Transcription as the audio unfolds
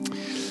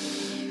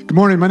Good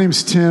morning. My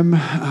name's Tim.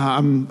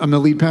 I'm the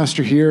lead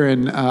pastor here,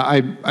 and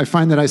I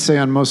find that I say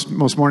on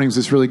most mornings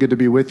it's really good to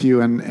be with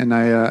you, and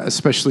I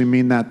especially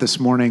mean that this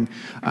morning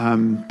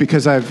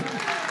because Yay!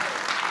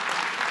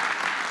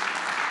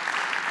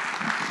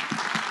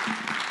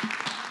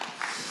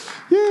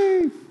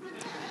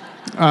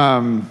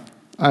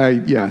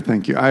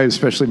 Thank you. I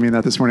especially mean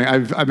that this morning.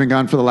 I've been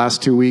gone for the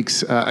last 2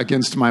 weeks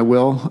against my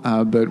will,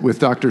 but with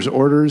doctor's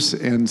orders,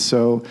 and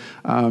so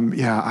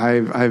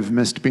I've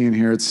missed being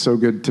here. It's so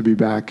good to be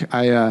back.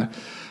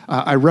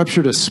 I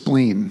ruptured a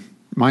spleen,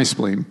 my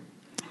spleen,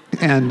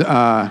 and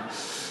I'm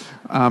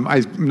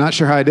not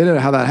sure how I did it,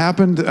 how that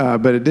happened,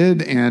 but it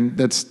did, and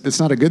that's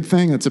not a good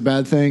thing. That's a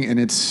bad thing, and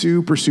it's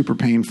super, super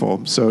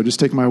painful. So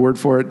just take my word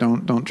for it.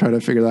 Don't try to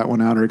figure that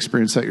one out or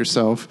experience that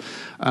yourself.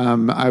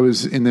 I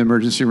was in the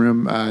emergency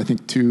room, I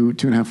think two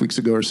and a half weeks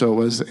ago or so it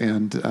was,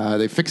 and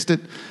they fixed it,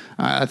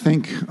 I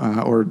think,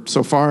 or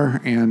so far,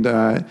 and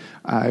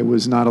I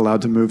was not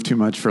allowed to move too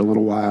much for a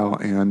little while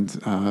and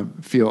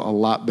feel a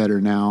lot better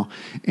now.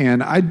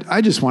 And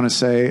I just want to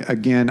say,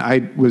 again,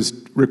 I was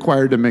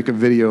required to make a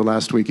video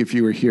last week if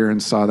you were here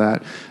and saw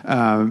that.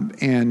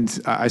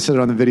 And I said it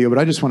on the video, but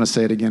I just want to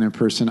say it again in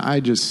person.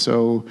 I just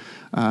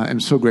am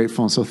so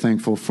grateful and so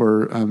thankful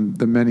for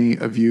the many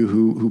of you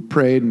who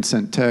prayed and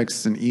sent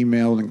texts and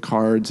emailed and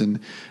cards and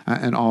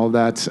all of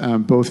that.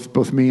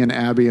 Both me and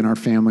Abby and our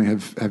family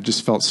have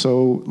just felt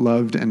so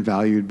loved and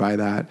valued by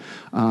that.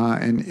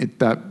 And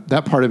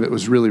that part of it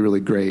was really, really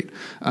great.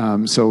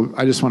 So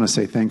I just want to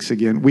say thanks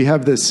again. We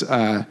have this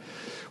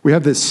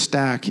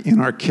stack in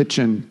our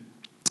kitchen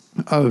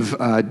of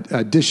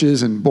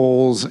dishes and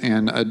bowls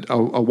and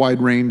a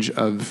wide range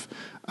of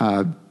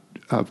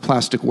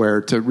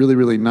plasticware to really,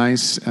 really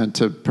nice and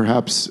to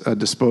perhaps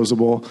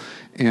disposable.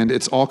 And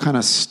it's all kind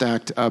of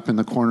stacked up in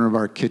the corner of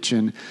our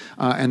kitchen.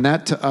 And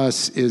that to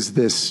us is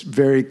this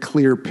very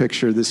clear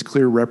picture, this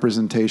clear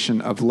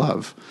representation of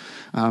love.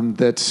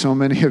 That so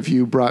many of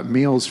you brought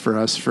meals for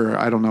us for,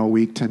 I don't know, a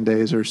week, 10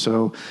 days or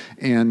so.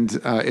 And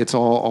it's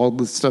all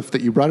the stuff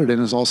that you brought it in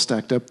is all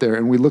stacked up there.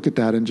 And we look at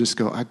that and just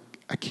go,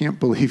 I can't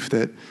believe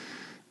that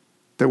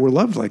we're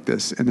loved like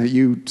this, and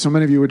that so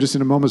many of you would just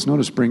in a moment's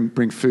notice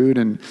bring food,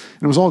 and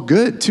it was all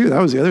good too. That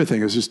was the other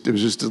thing. It was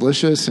just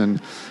delicious,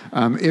 and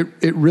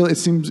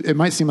it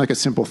might seem like a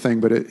simple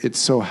thing, but it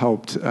so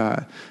helped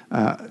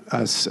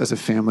us as a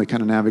family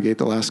kind of navigate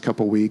the last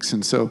couple weeks.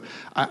 And so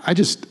I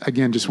just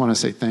want to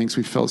say thanks.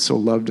 We felt so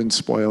loved and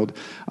spoiled.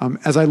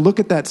 As I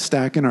look at that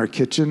stack in our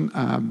kitchen,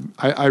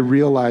 I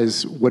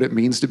realize what it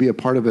means to be a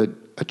part of a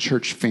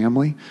church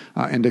family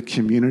and a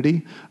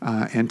community,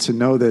 and to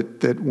know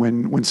that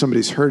when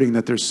somebody's hurting,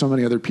 that there's so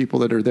many other people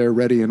that are there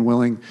ready and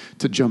willing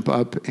to jump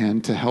up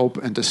and to help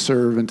and to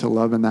serve and to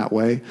love in that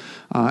way,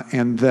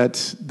 and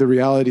that the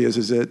reality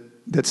is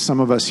that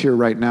some of us here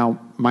right now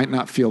might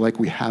not feel like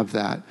we have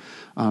that,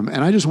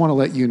 and I just want to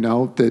let you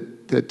know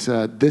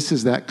that this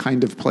is that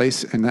kind of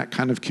place and that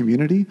kind of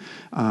community.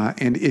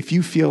 And if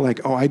you feel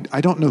like, I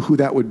don't know who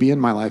that would be in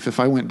my life, if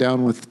I went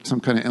down with some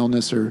kind of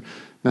illness or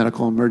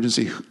medical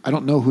emergency, I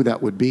don't know who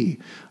that would be.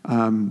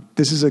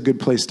 This is a good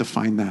place to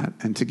find that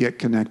and to get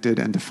connected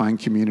and to find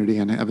community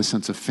and have a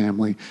sense of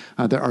family.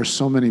 There are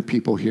so many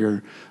people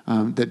here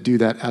that do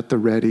that at the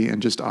ready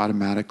and just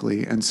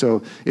automatically. And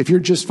so if you're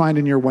just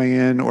finding your way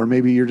in, or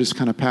maybe you're just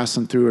kind of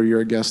passing through, or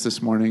you're a guest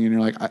this morning and you're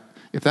like,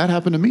 if that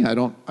happened to me, I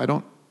don't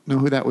know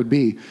who that would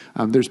be.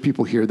 There's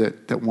people here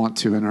that want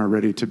to and are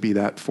ready to be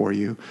that for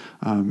you.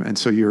 And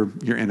so you're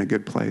in a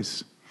good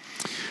place.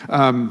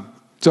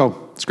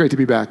 So it's great to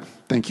be back.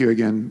 Thank you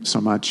again so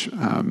much.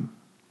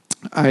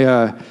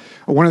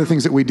 One of the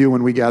things that we do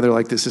when we gather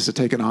like this is to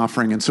take an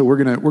offering, and so we're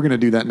gonna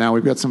do that now.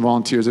 We've got some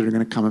volunteers that are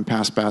going to come and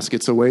pass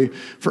baskets, a way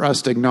for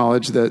us to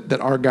acknowledge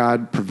that our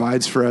God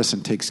provides for us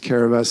and takes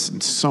care of us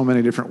in so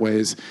many different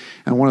ways.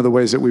 And one of the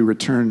ways that we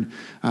return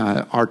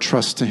our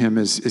trust to Him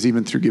is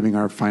even through giving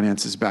our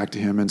finances back to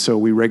Him. And so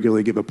we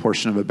regularly give a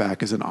portion of it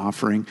back as an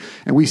offering,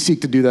 and we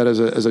seek to do that as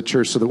a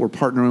church so that we're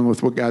partnering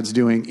with what God's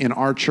doing in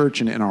our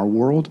church and in our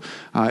world.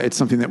 It's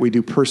something that we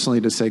do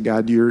personally to say,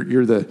 God,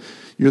 you're the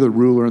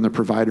ruler and the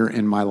provider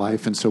in my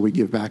life, and so we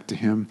give back to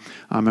Him.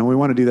 And we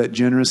want to do that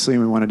generously,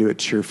 and we want to do it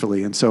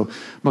cheerfully. And so,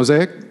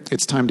 Mosaic,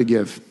 it's time to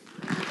give.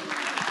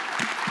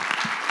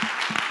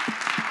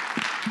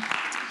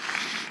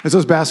 As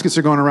those baskets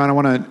are going around,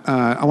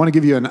 I want to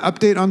give you an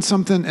update on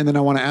something, and then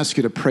I want to ask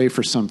you to pray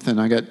for something.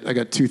 I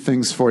got two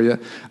things for you.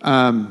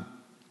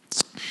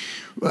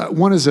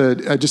 One is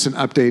just an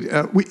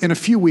update. In a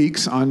few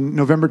weeks, on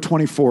November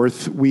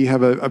 24th, we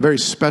have a very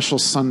special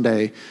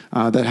Sunday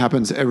that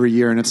happens every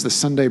year, and it's the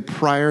Sunday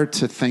prior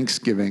to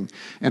Thanksgiving.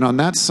 And on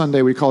that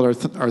Sunday, we call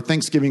it our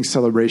Thanksgiving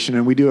celebration,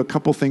 and we do a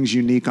couple things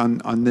unique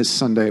on this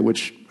Sunday,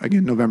 which,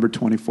 again, November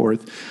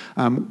 24th.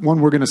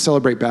 One, we're going to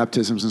celebrate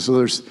baptisms, and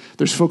so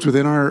there's folks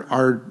within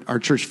our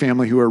church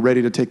family who are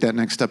ready to take that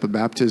next step of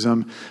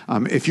baptism.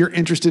 If you're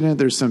interested in it,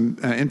 there's some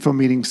info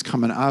meetings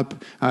coming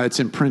up.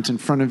 It's in print in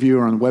front of you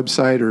or on the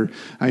website, or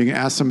you can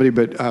ask somebody,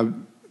 but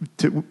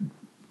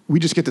we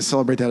just get to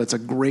celebrate that. It's a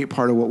great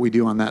part of what we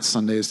do on that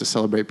Sunday is to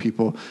celebrate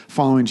people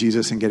following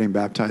Jesus and getting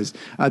baptized.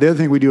 The other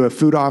thing, we do a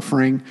food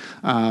offering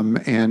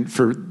and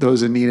for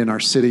those in need in our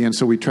city. And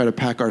so we try to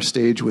pack our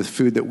stage with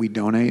food that we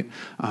donate.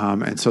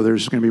 And so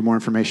there's going to be more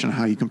information on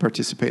how you can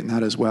participate in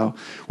that as well.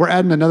 We're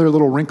adding another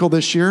little wrinkle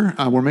this year.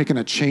 We're making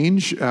a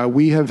change.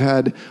 We have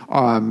had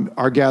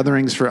our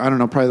gatherings for, I don't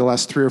know, probably the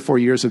last 3 or 4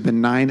 years have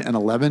been 9 and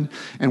 11.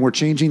 And we're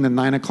changing the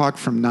 9 o'clock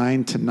from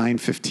 9 to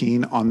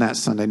 9:15 on that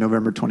Sunday,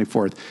 November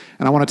 24th.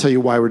 And I want to tell you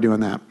why we're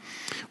doing that.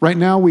 Right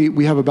now,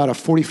 we have about a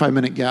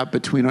 45-minute gap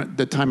between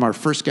the time our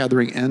first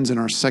gathering ends and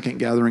our second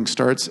gathering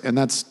starts, and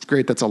that's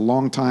great. That's a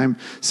long time.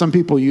 Some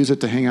people use it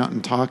to hang out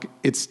and talk.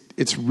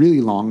 It's really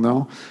long,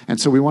 though,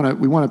 and so we want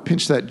to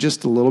pinch that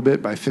just a little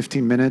bit by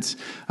 15 minutes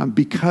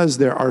because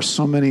there are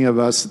so many of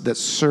us that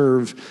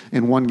serve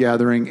in one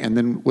gathering and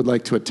then would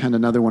like to attend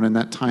another one, and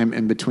that time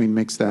in between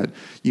makes that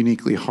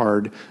uniquely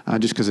hard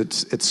just because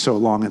it's so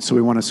long. And so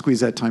we want to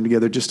squeeze that time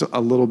together just a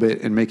little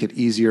bit and make it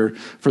easier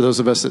for those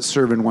of us that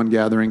serve in one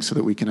gathering so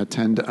that we can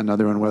attend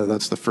another one, whether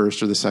that's the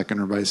first or the second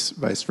or vice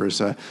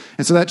versa.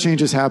 And so that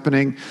change is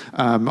happening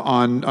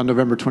on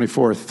November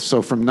 24th.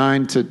 So from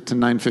 9 to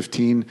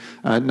 9:15,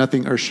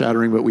 nothing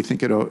earth-shattering, but we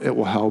think it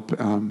will help.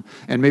 And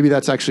maybe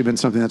that's actually been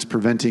something that's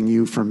preventing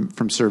you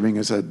from serving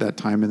as that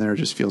time in there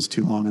just feels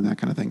too long and that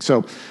kind of thing.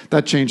 So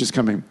that change is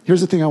coming.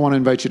 Here's the thing I want to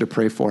invite you to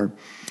pray for.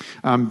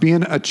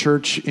 Being a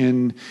church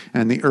in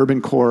the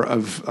urban core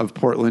of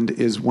Portland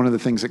is one of the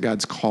things that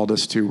God's called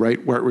us to,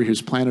 right where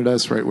He's planted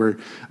us, right where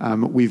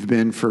we've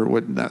been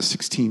for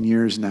 16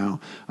 years now.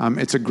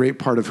 It's a great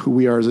part of who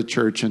we are as a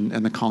church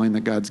and the calling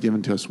that God's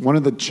given to us. One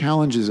of the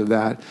challenges of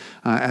that,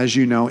 as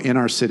you know, in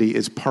our city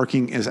is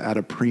parking is at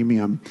a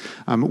premium.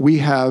 We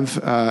have,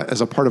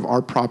 as a part of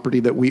our property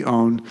that we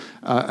own,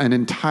 an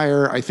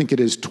entire, I think it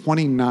is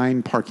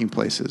 29 parking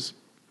places.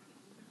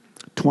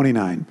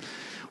 29.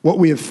 What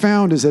we have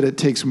found is that it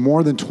takes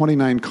more than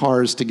 29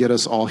 cars to get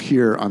us all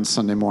here on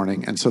Sunday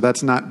morning. And so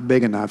that's not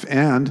big enough.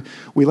 And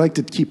we like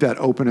to keep that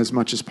open as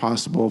much as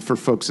possible for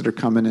folks that are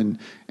coming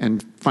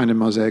and finding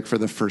Mosaic for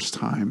the first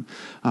time.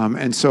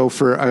 And so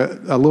for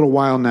a little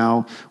while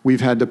now, we've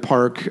had to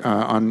park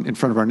in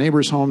front of our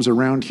neighbors' homes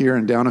around here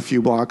and down a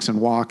few blocks and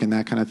walk and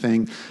that kind of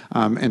thing.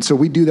 And so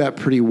we do that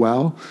pretty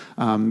well.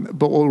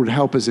 But what would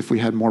help is if we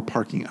had more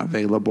parking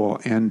available.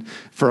 And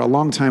for a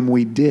long time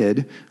we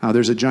did.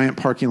 There's a giant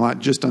parking lot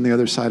just on the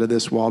other side of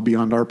this wall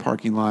beyond our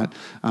parking lot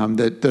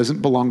that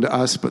doesn't belong to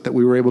us, but that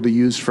we were able to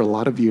use for a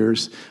lot of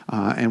years.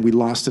 And we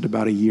lost it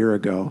about a year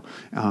ago.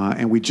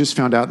 And we just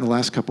found out in the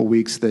last couple of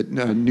weeks that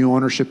new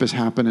ownership has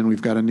happened and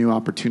we've got a new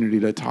opportunity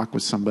to talk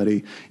with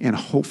somebody and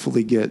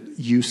hopefully get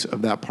use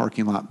of that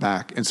parking lot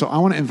back. And so I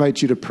want to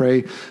invite you to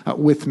pray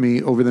with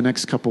me over the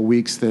next couple of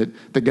weeks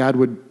that God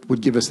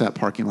would give us that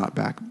parking lot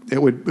back.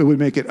 It would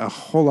make it a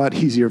whole lot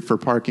easier for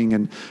parking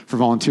and for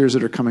volunteers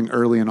that are coming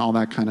early and all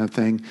that kind of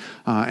thing.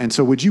 And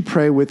so would you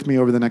pray with me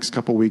over the next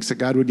couple of weeks that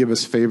God would give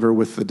us favor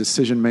with the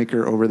decision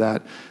maker over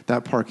that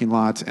parking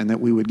lot and that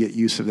we would get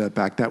use of that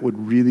back? That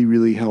would really,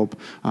 really help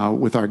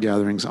with our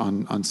gatherings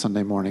on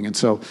Sunday morning. And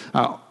so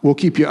we'll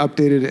keep you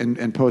updated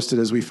and posted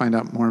as we find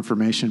out more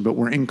information, but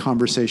we're in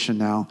conversation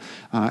now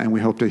and we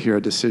hope to hear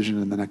a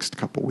decision in the next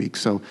couple of weeks.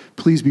 So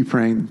please be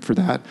praying for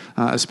that,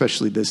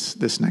 especially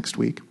this next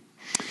week.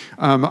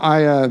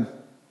 I've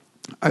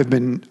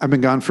been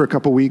gone for a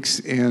couple weeks,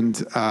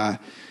 and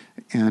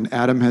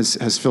Adam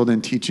has filled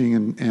in teaching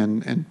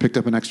and picked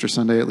up an extra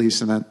Sunday at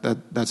least, and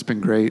that's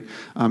been great.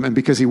 And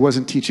because he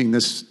wasn't teaching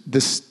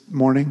this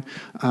morning,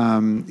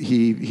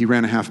 he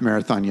ran a half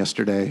marathon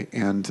yesterday,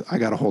 and I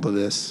got a hold of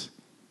this.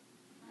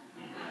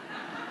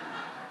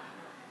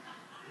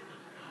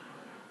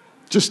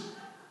 Just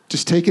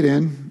take it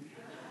in.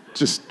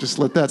 Just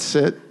let that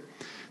sit.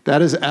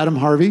 That is Adam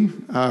Harvey,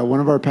 one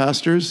of our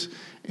pastors,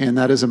 and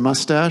that is a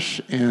mustache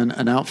and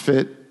an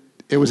outfit.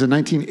 It was a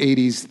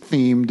 1980s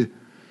themed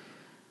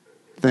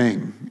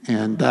thing,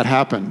 and that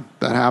happened.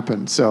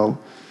 So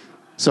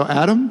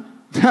Adam,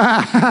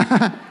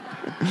 that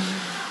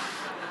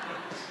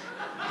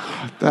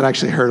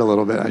actually hurt a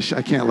little bit.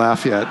 I can't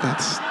laugh yet.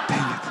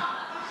 Dang it.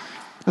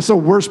 That's the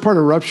worst part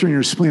of rupturing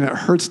your spleen. It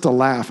hurts to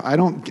laugh. I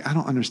don't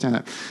understand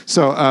that.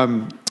 So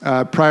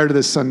prior to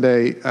this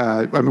Sunday,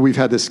 we've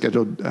had this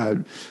scheduled.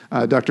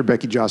 Dr.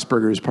 Becky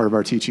Josberger is part of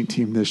our teaching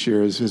team this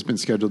year. Has been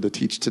scheduled to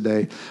teach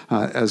today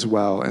as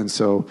well, and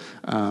so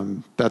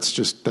that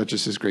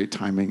just is great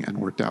timing and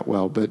worked out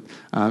well. But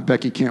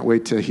Becky can't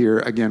wait to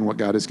hear again what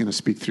God is going to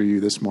speak through you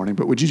this morning.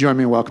 But would you join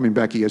me in welcoming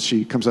Becky as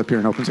she comes up here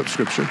and opens up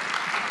Scripture?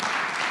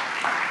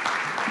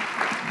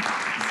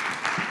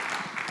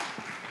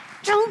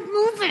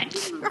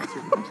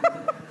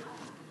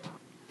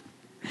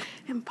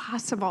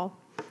 Impossible.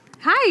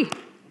 Hi.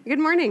 Good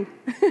morning.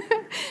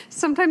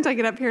 Sometimes I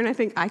get up here and I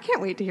think, I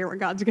can't wait to hear what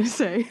God's going to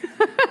say.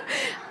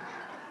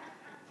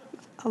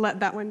 I'll let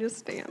that one just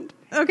stand.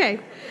 Okay.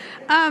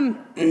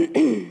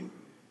 In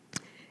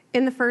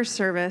the first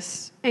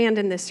service and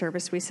in this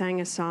service, we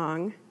sang a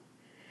song.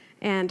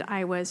 And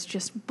I was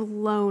just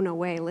blown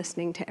away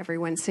listening to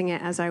everyone sing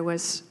it as I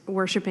was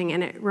worshiping.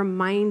 And it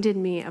reminded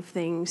me of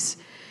things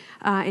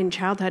in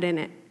childhood, and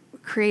it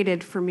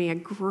created for me a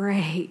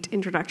great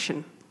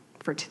introduction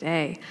for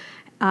today.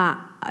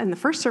 In the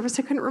first service,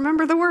 I couldn't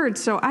remember the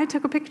words, so I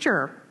took a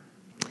picture.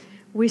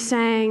 We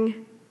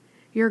sang,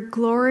 "Your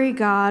glory,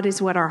 God,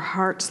 is what our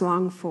hearts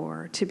long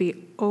for, to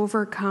be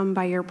overcome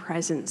by your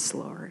presence,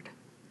 Lord."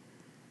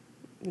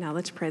 Now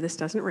let's pray this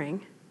doesn't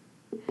ring.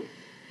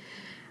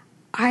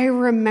 I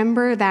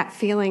remember that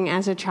feeling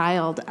as a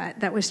child.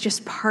 That was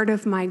just part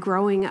of my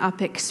growing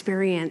up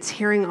experience,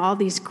 hearing all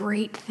these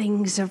great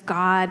things of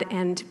God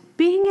and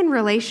being in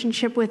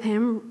relationship with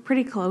him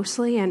pretty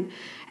closely and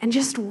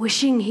just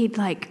wishing he'd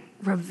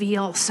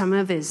reveal some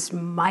of his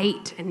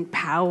might and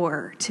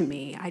power to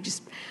me.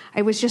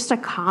 I was just a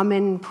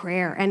common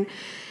prayer.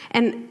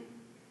 And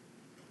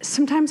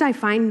sometimes I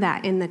find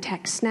that in the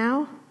text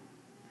now,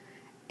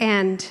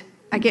 and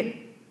I get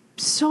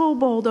so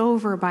bowled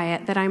over by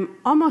it that I'm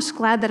almost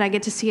glad that I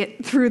get to see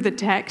it through the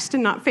text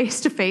and not face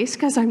to face,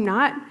 because I'm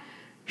not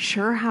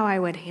sure how I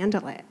would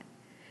handle it.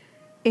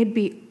 It'd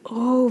be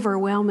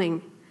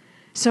overwhelming.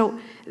 So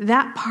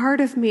that part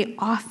of me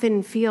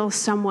often feels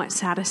somewhat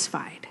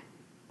satisfied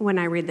when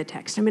I read the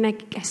text. I mean,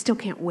 I still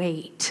can't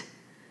wait,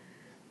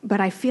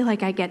 but I feel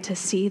like I get to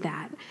see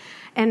that.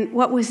 And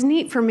what was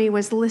neat for me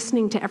was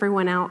listening to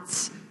everyone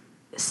else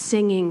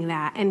singing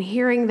that and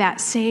hearing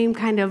that same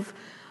kind of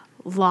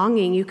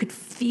longing. You could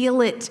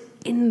feel it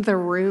in the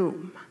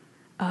room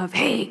of,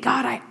 hey,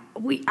 God,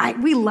 we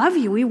love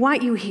you. We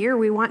want you here.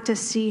 We want to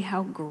see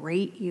how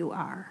great you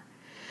are.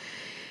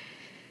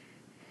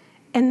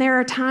 And there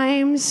are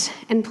times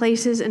and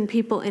places and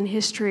people in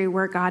history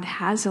where God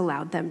has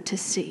allowed them to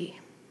see.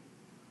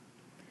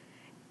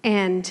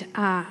 And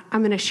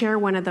I'm going to share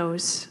one of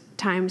those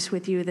times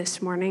with you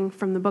this morning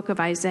from the book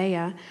of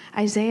Isaiah.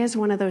 Isaiah is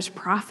one of those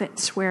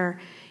prophets where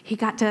he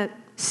got to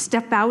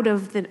step out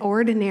of the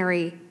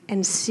ordinary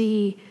and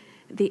see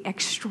the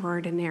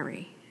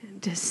extraordinary,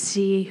 to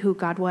see who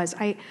God was.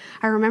 I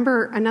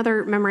remember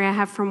another memory I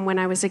have from when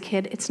I was a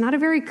kid. It's not a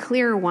very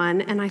clear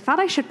one, and I thought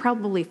I should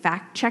probably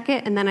fact check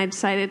it, and then I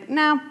decided,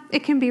 no,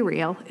 it can be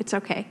real. It's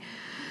okay.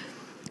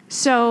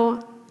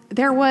 So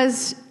there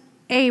was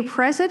a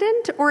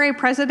president or a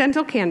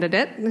presidential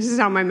candidate. This is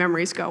how my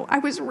memories go. I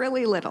was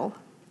really little.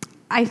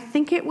 I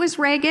think it was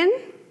Reagan.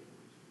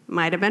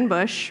 Might have been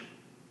Bush.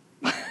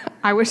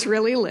 I was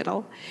really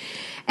little.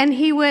 And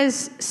he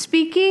was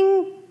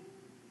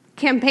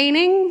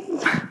campaigning,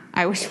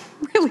 I was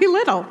really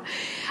little,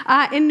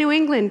 in New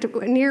England,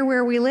 near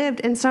where we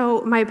lived. And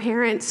so my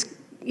parents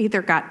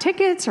either got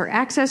tickets or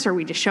access, or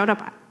we just showed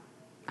up.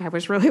 I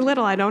was really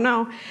little, I don't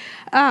know.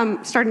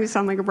 Starting to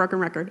sound like a broken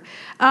record.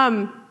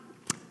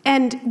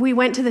 And we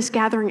went to this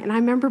gathering, and I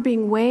remember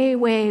being way,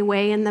 way,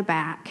 way in the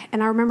back.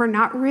 And I remember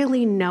not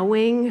really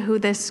knowing who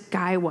this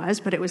guy was,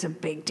 but it was a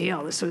big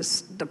deal. This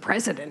was the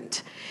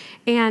president.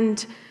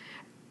 And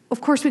of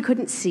course, we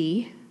couldn't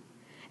see.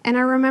 And I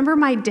remember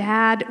my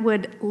dad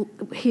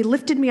he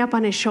lifted me up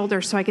on his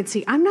shoulder so I could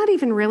see. I'm not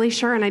even really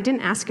sure, and I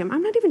didn't ask him,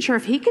 I'm not even sure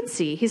if he could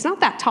see. He's not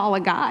that tall a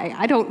guy.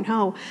 I don't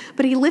know.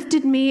 But he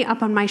lifted me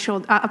up on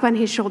up on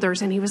his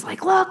shoulders, and he was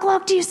like,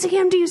 look, do you see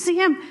him? Do you see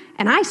him?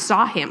 And I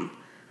saw him.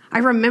 I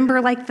remember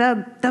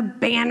the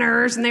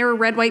banners, and they were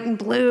red, white, and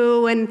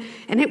blue, and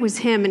it was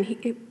him. And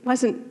it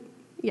wasn't,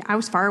 I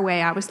was far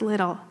away. I was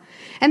little.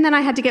 And then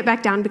I had to get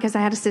back down because I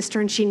had a sister,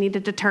 and she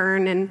needed to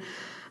turn, and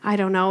I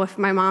don't know if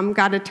my mom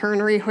got a turn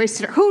or he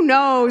hoisted her. Who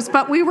knows?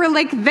 But we were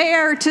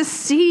there to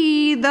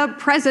see the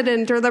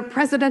president or the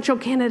presidential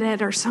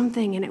candidate or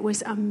something. And it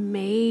was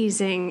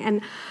amazing.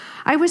 And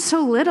I was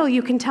so little,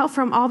 you can tell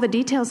from all the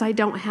details I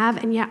don't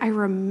have. And yet I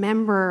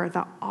remember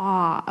the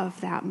awe of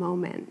that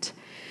moment.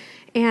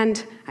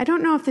 And I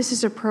don't know if this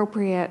is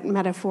appropriate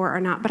metaphor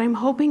or not, but I'm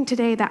hoping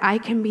today that I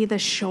can be the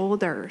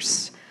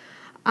shoulders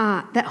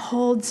that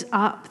holds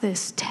up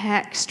this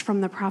text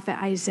from the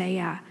prophet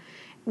Isaiah,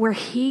 where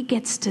he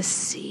gets to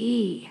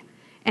see,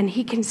 and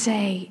he can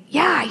say,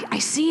 yeah, I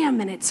see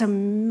him, and it's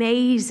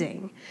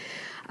amazing.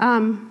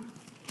 The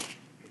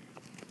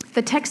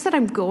text that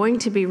I'm going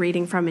to be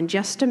reading from in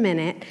just a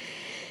minute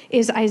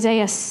is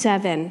Isaiah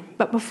 7.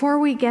 But before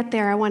we get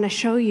there, I want to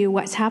show you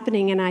what's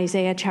happening in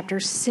Isaiah chapter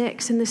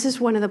 6. And this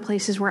is one of the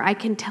places where I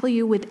can tell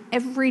you with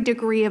every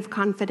degree of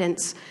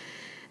confidence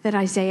that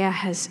Isaiah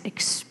has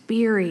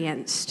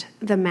experienced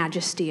the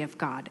majesty of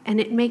God. And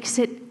it makes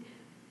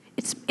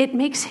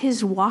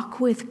his walk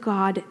with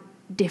God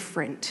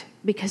different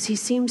because he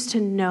seems to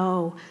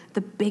know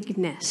the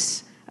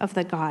bigness of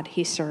the God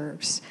he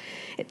serves.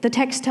 The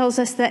text tells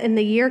us that in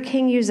the year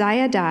King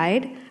Uzziah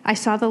died, I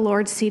saw the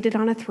Lord seated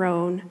on a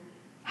throne,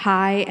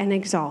 high and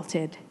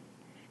exalted,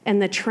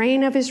 and the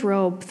train of his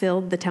robe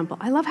filled the temple.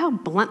 I love how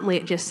bluntly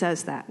it just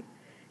says that.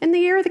 In the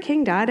year the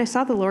king died, I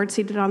saw the Lord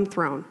seated on the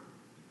throne.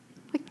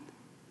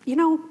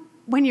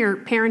 When you're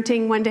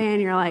parenting one day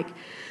and you're like,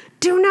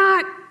 do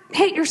not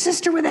hit your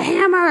sister with a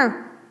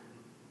hammer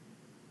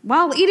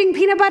while eating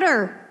peanut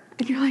butter.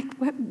 And you're like,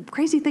 what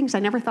crazy things I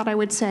never thought I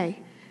would say.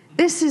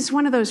 This is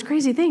one of those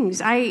crazy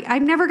things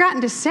I've never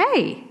gotten to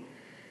say.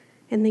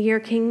 In the year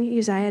King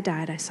Uzziah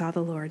died, I saw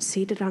the Lord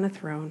seated on a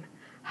throne,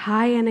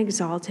 high and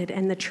exalted,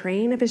 and the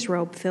train of his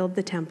robe filled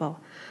the temple.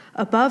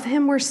 Above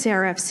him were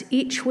seraphs,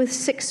 each with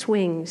 6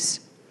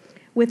 wings.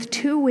 With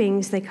 2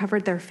 wings they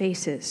covered their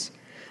faces.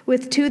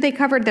 With 2 they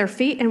covered their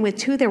feet, and with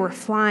 2 they were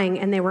flying,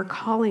 and they were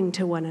calling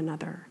to one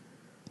another.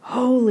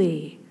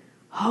 Holy,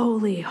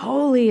 holy,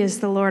 holy is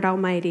the Lord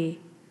Almighty.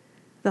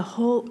 The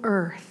whole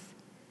earth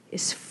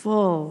is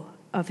full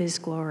of his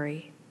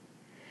glory.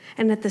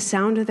 And at the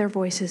sound of their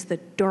voices, the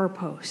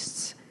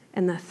doorposts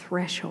and the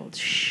threshold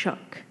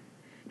shook,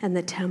 and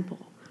the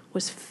temple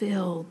was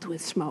filled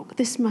with smoke.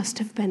 This must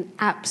have been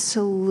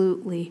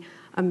absolutely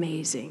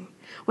amazing.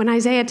 When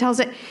Isaiah tells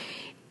it,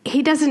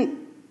 he doesn't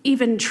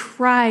even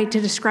try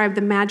to describe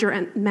the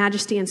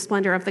majesty and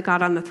splendor of the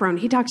God on the throne.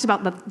 He talks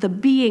about the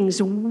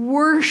beings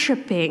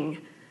worshiping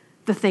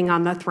the thing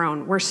on the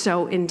throne were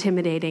so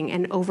intimidating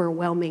and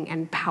overwhelming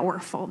and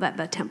powerful that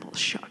the temple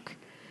shook.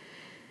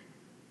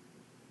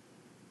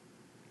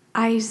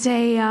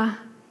 Isaiah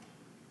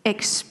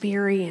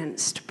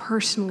experienced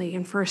personally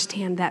and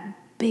firsthand that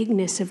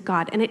bigness of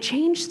God, and it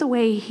changed the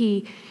way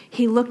he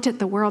looked at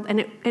the world,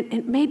 and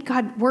it made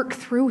God work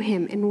through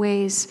him in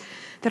ways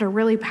that are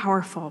really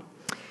powerful.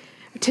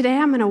 Today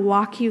I'm going to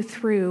walk you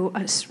through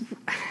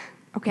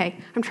okay,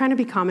 I'm trying to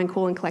be calm and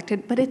cool and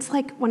collected, but it's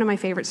like one of my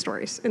favorite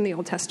stories in the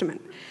Old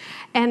Testament.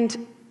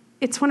 And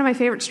it's one of my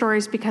favorite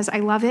stories because I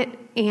love it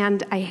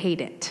and I hate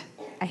it.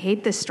 I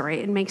hate this story.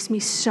 It makes me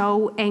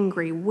so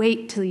angry.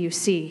 Wait till you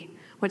see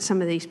what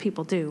some of these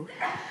people do.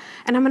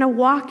 And I'm going to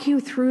walk you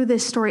through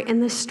this story.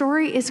 And this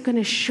story is going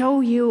to show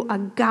you a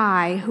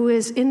guy who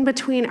is in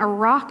between a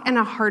rock and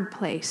a hard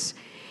place.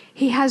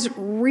 He has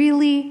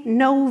really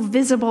no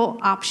visible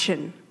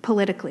option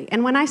politically.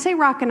 And when I say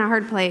rock and a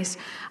hard place,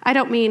 I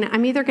don't mean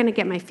I'm either going to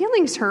get my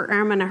feelings hurt or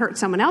I'm going to hurt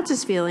someone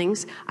else's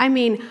feelings. I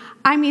mean,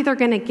 I'm either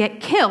going to get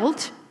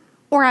killed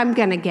or I'm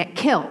going to get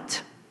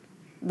killed.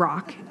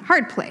 Rock,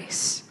 hard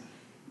place.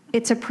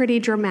 It's a pretty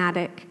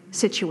dramatic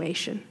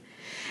situation.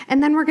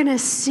 And then we're going to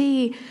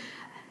see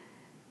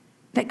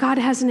that God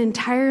has an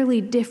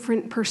entirely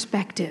different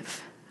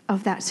perspective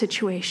of that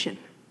situation,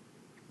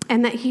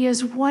 and that he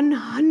is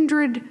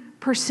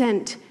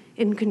 100%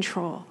 in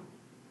control,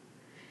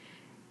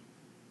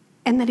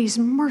 and that he's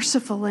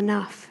merciful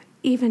enough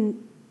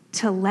even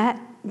to let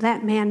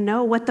that man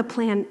know what the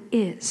plan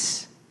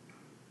is.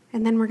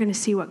 And then we're going to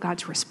see what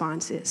God's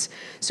response is.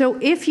 So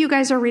if you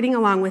guys are reading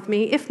along with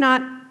me, if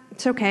not,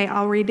 it's okay,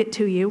 I'll read it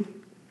to you.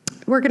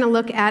 We're going to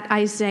look at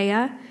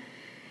Isaiah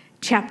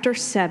chapter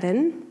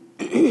 7.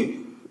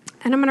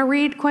 And I'm going to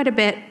read quite a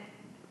bit,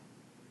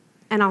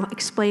 and I'll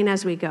explain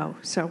as we go.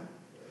 So,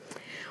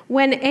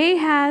 when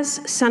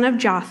Ahaz, son of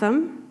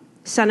Jotham,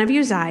 son of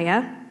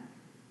Uzziah,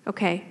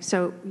 okay,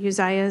 so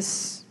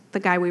Uzziah's the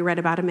guy we read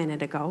about a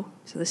minute ago.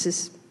 So this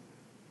is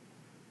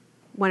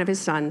one of his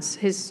sons,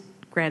 his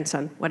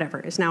grandson, whatever,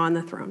 is now on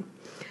the throne,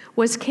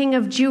 was king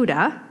of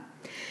Judah,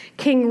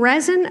 King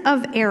Rezin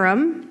of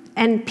Aram,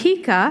 and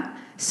Pekah,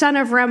 son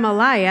of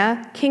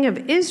Remaliah, king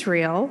of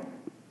Israel.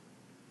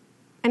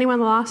 Anyone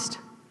lost?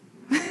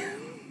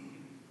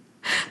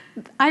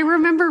 I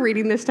remember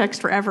reading this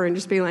text forever and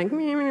just being like,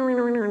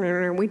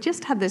 we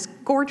just had this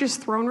gorgeous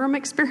throne room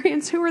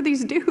experience. Who are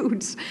these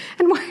dudes?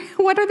 And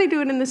what are they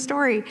doing in this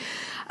story?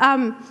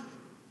 Let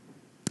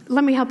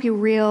me help you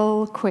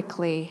real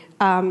quickly.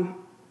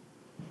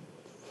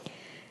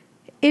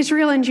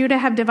 Israel and Judah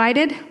have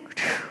divided.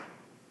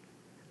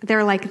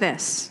 They're like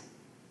this.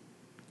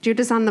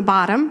 Judah's on the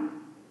bottom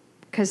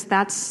because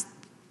that's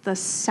the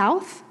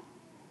south.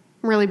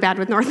 I'm really bad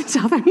with north and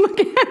south.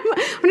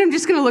 I'm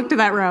just going to look to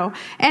that row.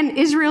 And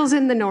Israel's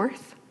in the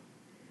north.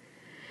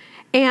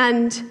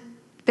 And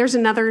there's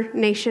another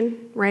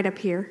nation right up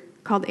here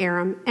called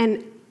Aram.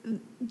 And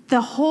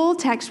the whole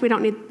text, we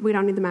don't need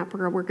the map,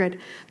 we're good.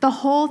 The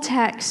whole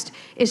text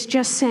is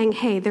just saying,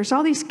 hey, there's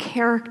all these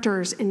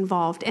characters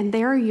involved, and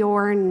they're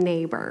your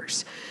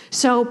neighbors.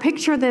 So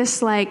picture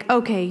this like,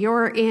 okay,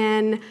 you're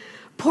in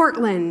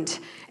Portland,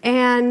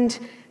 and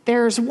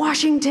there's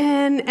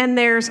Washington, and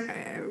there's...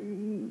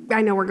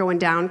 I know we're going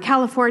down.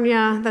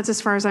 California, that's as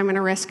far as I'm going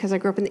to risk because I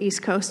grew up in the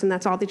East Coast and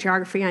that's all the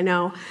geography I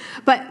know.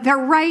 But they're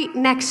right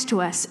next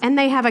to us and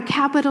they have a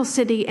capital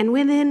city, and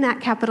within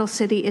that capital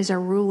city is a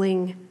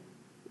ruling,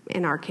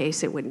 in our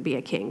case, it wouldn't be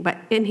a king, but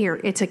in here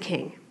it's a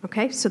king.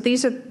 Okay, so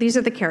these are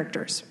the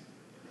characters.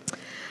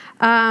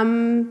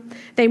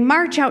 They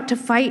march out to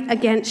fight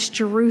against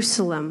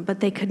Jerusalem, but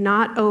they could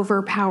not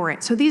overpower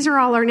it. So these are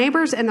all our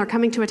neighbors and they're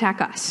coming to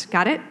attack us.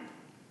 Got it?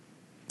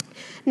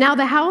 Now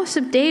the house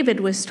of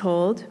David was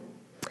told,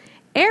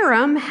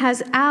 Aram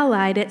has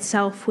allied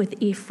itself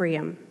with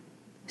Ephraim.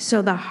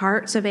 So the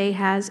hearts of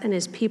Ahaz and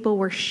his people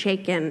were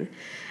shaken,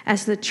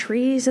 as the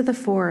trees of the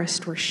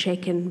forest were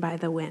shaken by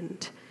the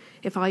wind.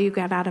 If all you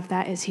got out of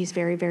that is he's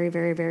very, very,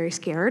 very, very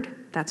scared,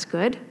 that's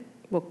good.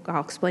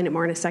 I'll explain it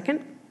more in a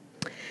second.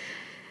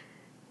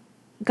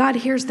 God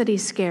hears that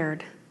he's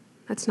scared.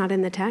 That's not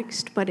in the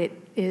text, but it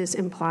is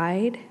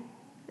implied.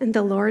 And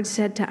the Lord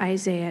said to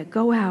Isaiah,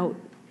 "Go out,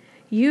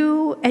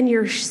 you and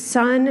your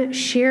son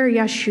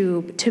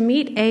Shear-Yashub, to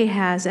meet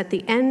Ahaz at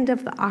the end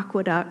of the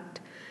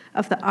aqueduct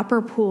of the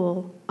upper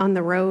pool on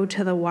the road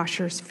to the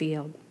washer's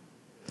field.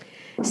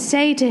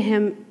 Say to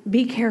him,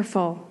 be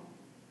careful,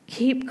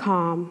 keep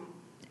calm,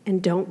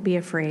 and don't be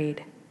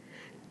afraid.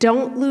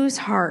 Don't lose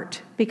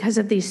heart because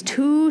of these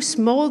two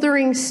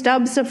smoldering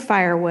stubs of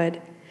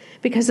firewood,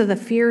 because of the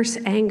fierce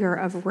anger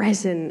of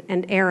Rezin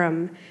and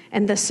Aram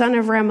and the son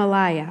of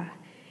Remaliah.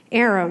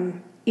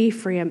 Aram,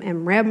 Ephraim,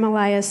 and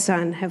Remaliah's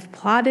son have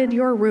plotted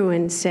your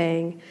ruin,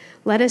 saying,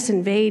 'Let us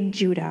invade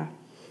Judah.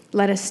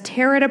 Let us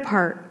tear it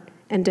apart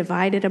and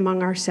divide it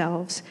among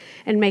ourselves,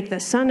 and make the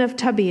son of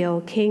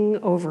Tabeel king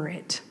over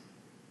it.'"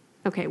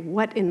 Okay,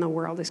 what in the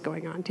world is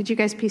going on? Did you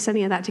guys piece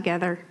any of that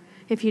together?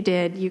 If you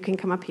did, you can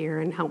come up here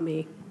and help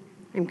me.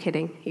 I'm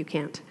kidding, you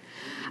can't.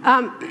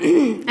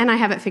 And I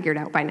have it figured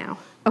out by now.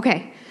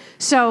 Okay,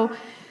 so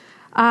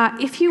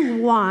if you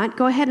want,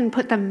 go ahead and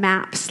put the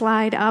map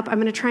slide up. I'm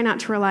going to try not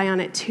to rely on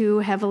it too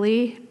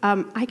heavily.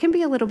 I can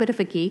be a little bit of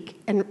a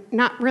geek and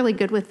not really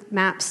good with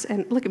maps.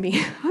 And look at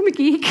me, I'm a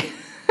geek.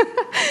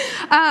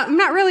 I'm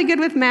not really good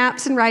with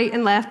maps and right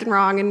and left and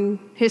wrong and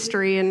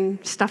history and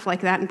stuff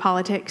like that and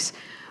politics,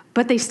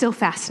 but they still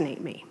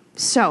fascinate me.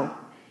 So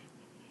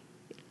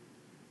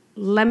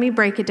let me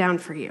break it down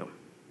for you.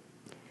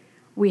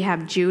 We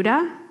have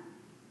Judah,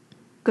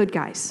 good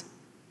guys.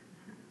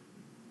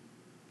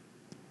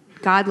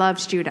 God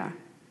loves Judah.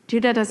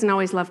 Judah doesn't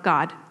always love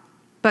God,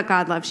 but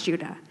God loves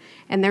Judah.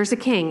 And there's a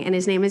king, and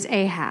his name is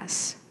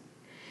Ahaz.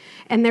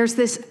 And there's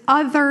this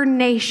other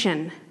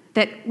nation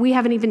that we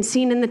haven't even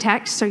seen in the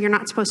text, so you're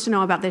not supposed to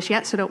know about this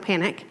yet, so don't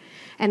panic.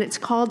 And it's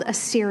called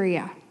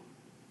Assyria.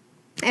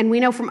 And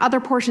we know from other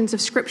portions of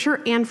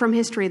Scripture and from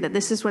history that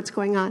this is what's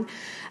going on.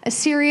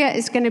 Assyria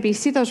is going to be,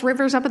 see those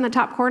rivers up in the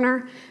top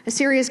corner?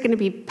 Assyria is going to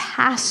be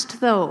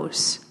past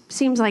those.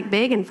 Seems like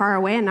big and far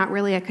away and not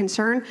really a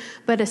concern,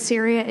 but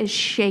Assyria is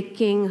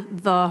shaking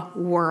the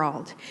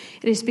world.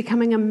 It is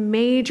becoming a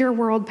major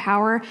world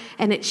power,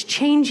 and it's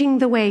changing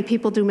the way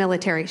people do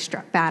military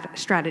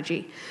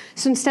strategy.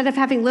 So instead of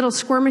having little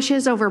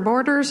skirmishes over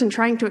borders and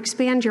trying to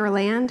expand your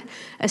land,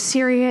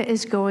 Assyria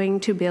is going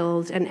to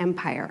build an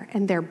empire.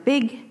 And they're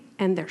big,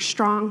 and they're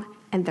strong,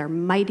 and they're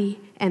mighty,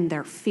 and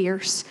they're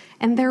fierce,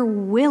 and they're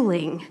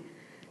willing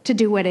to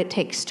do what it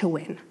takes to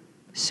win.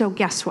 So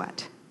guess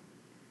what?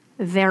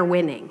 They're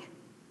winning.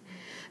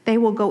 They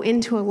will go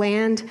into a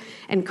land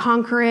and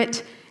conquer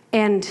it.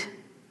 And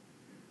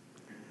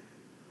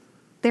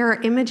there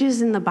are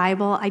images in the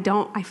Bible.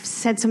 I've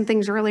said some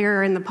things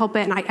earlier in the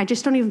pulpit, and I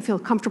just don't even feel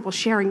comfortable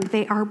sharing.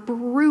 They are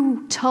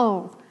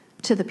brutal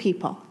to the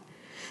people.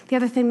 The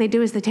other thing they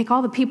do is they take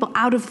all the people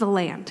out of the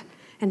land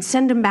and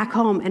send them back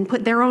home and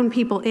put their own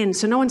people in.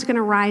 So no one's going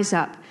to rise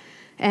up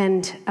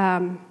and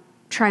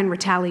try and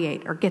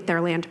retaliate or get their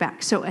land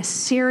back. So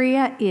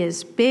Assyria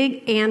is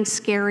big and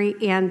scary,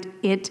 and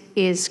it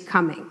is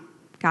coming.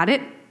 Got it?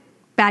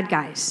 Bad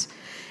guys.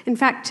 In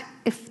fact,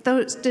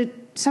 did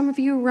some of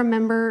you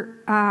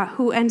remember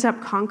who ends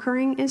up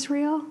conquering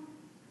Israel?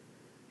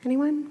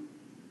 Anyone?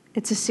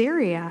 It's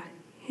Assyria.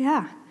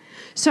 Yeah.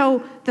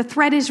 So the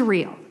threat is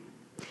real.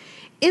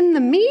 In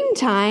the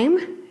meantime,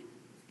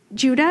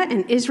 Judah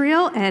and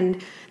Israel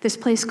and this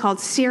place called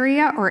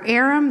Syria or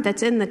Aram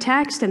that's in the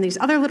text, and these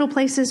other little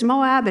places,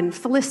 Moab and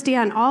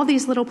Philistia and all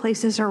these little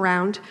places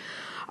around,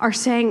 are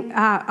saying,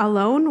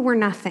 alone, we're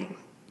nothing.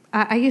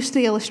 I used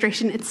the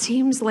illustration, it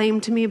seems lame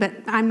to me, but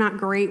I'm not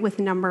great with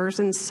numbers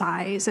and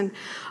size. And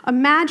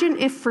imagine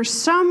if for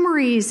some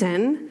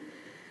reason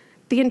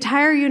the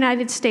entire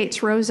United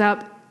States rose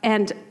up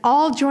and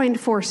all joined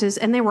forces,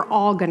 and they were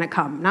all going to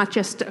come, not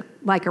just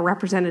like a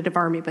representative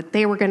army, but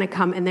they were going to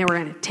come and they were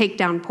going to take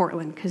down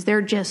Portland because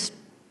they're just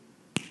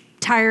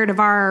tired of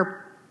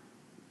our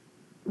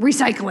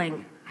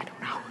recycling. I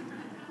don't know.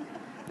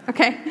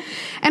 Okay?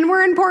 And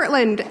we're in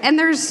Portland, and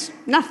there's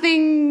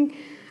nothing,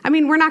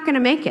 we're not going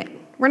to make it.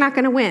 We're not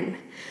going to win.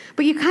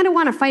 But you kind of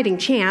want a fighting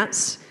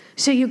chance,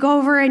 so you go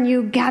over and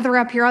you gather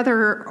up your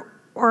other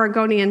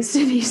Oregonian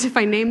cities. If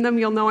I name them,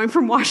 you'll know I'm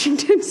from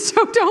Washington,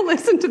 so don't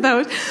listen to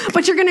those.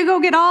 But you're going to go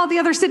get all the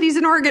other cities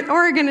in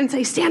Oregon and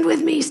say, stand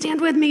with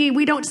me,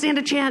 we don't stand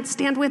a chance,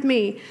 stand with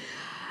me.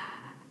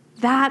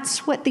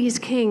 That's what these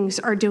kings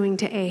are doing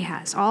to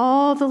Ahaz.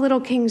 All the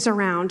little kings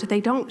around,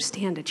 they don't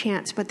stand a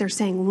chance, but they're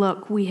saying,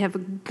 look, we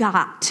have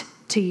got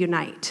to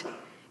unite.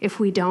 If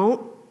we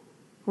don't,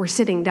 we're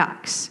sitting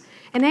ducks.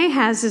 And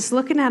Ahaz is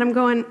looking at him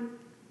going,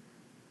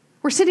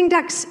 we're sitting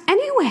ducks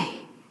anyway.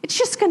 It's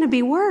just going to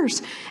be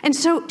worse. And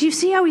so do you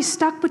see how he's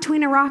stuck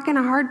between a rock and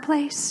a hard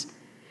place?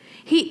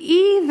 He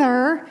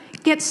either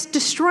gets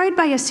destroyed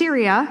by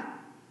Assyria,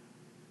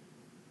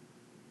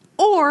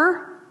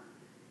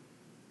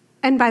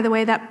 and by the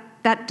way,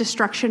 that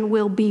destruction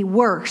will be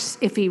worse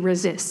if he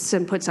resists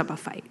and puts up a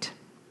fight.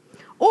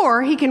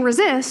 Or he can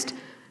resist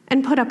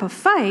and put up a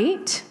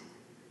fight.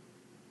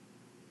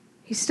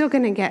 He's still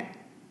going to get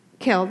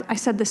killed. I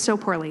said this so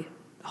poorly.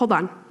 Hold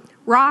on.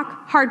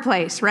 Rock, hard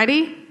place.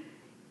 Ready?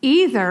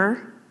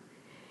 Either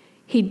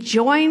He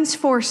joins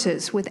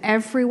forces with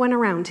everyone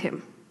around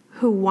him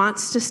who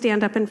wants to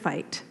stand up and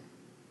fight,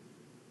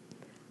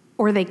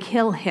 or they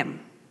kill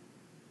him.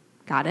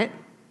 Got it?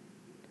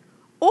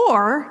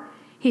 Or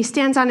he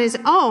stands on his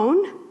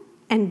own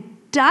and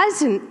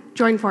doesn't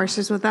join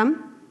forces with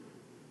them,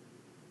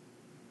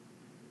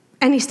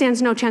 and he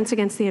stands no chance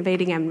against the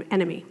invading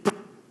enemy.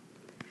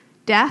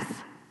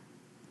 Death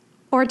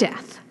or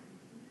death.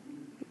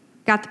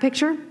 Got the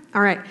picture?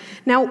 All right.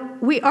 Now,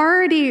 we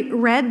already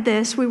read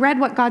this. We read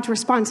what God's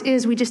response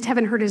is. We just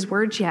haven't heard his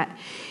words yet.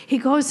 He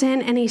goes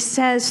in and he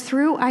says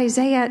through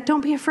Isaiah,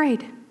 don't be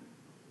afraid.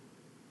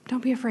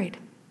 Don't be afraid.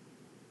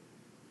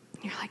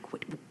 You're like,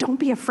 don't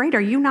be afraid. Are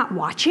you not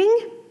watching?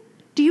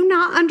 Do you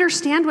not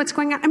understand what's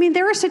going on? I mean,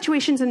 there are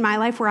situations in my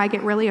life where I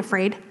get really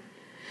afraid.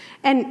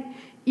 And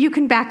you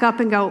can back up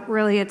and go,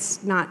 really,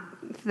 it's not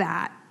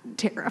that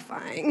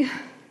terrifying.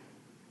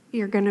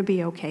 You're going to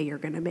be okay. You're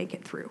going to make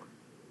it through.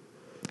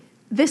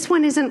 This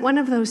one isn't one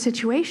of those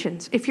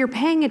situations. If you're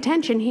paying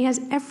attention, he has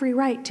every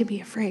right to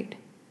be afraid.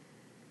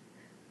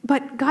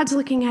 But God's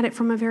looking at it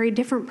from a very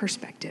different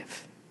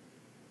perspective.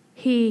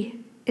 He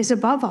is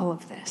above all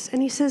of this.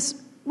 And he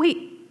says,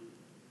 wait,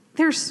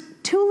 there's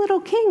two little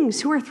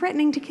kings who are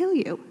threatening to kill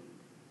you.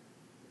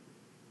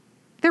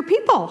 They're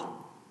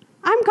people.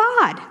 I'm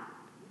God.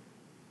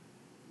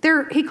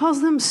 He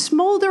calls them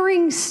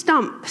smoldering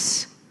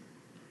stumps.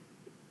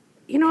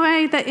 You know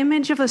why the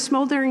image of a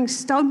smoldering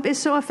stump is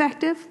so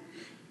effective?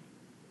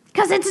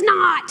 Because it's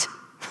not.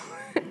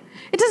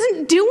 It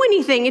doesn't do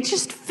anything. It's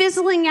just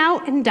fizzling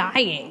out and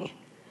dying.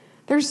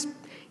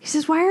 He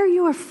says, why are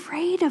you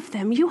afraid of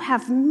them? You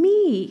have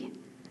me.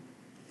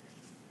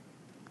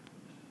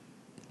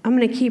 I'm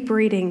going to keep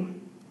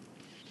reading.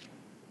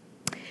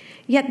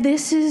 Yet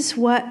this is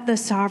what the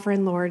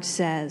sovereign Lord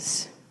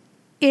says.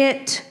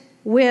 It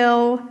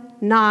will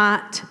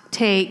not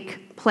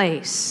take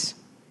place.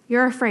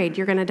 You're afraid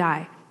you're going to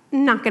die.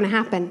 Not going to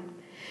happen.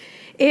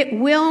 It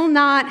will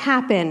not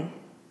happen.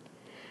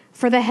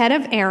 For the head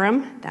of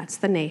Aram, that's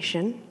the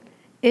nation,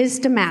 is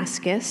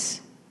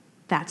Damascus,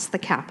 that's the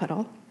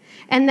capital.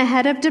 And the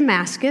head of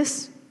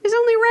Damascus is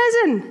only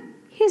Rezin.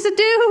 He's a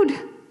dude.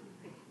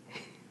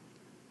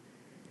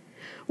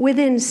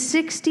 Within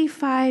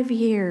 65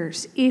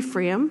 years,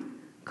 Ephraim,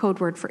 code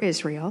word for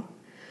Israel,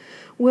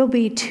 will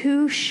be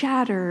too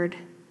shattered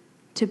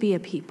to be a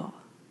people.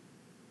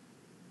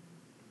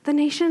 The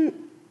nation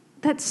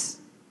that's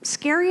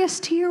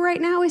scariest to you right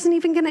now isn't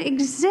even going to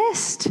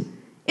exist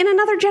in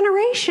another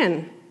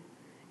generation.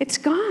 It's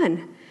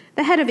gone.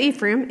 The head of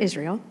Ephraim,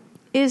 Israel,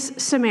 is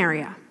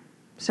Samaria,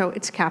 so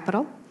its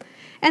capital.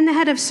 And the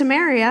head of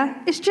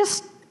Samaria is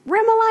just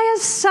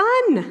Remaliah's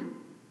son.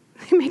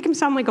 They make him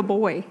sound like a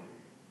boy.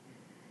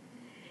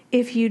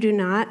 If you do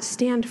not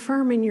stand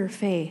firm in your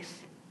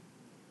faith,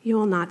 you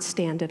will not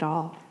stand at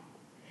all.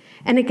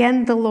 And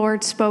again, the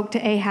Lord spoke to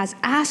Ahaz,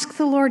 ask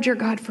the Lord your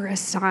God for a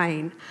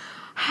sign.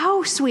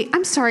 How sweet.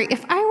 I'm sorry,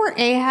 if I were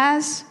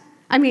Ahaz,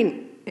 I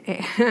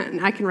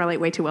can relate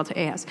way too well to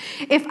Ahaz.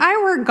 If I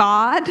were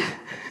God,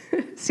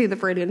 see the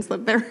Freudian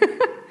slip there.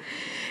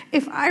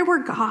 If I were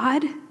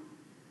God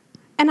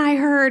and I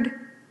heard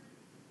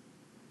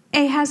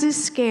Ahaz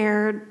is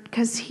scared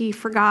because he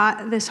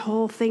forgot this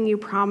whole thing you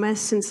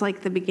promised since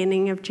like the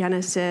beginning of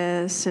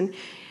Genesis, and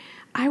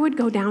I would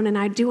go down and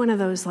I'd do one of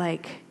those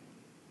like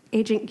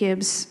Agent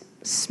Gibbs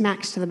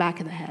smacks to the back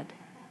of the head.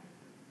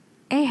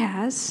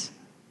 Ahaz,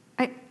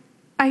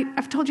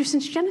 I've told you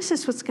since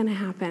Genesis what's going to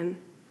happen.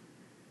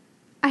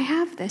 I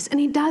have this. And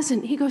he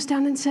doesn't. He goes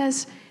down and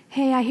says,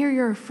 hey, I hear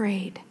you're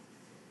afraid.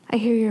 I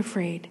hear you're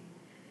afraid.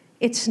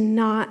 It's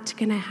not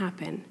going to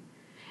happen.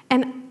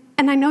 And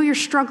I know you're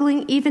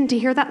struggling even to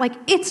hear that. Like,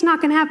 it's not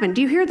going to happen.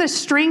 Do you hear the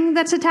string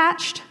that's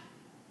attached?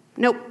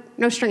 Nope,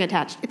 no string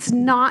attached. It's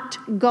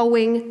not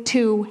going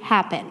to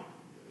happen.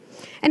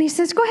 And he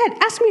says, go ahead,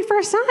 ask me for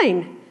a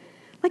sign.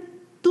 Like,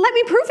 let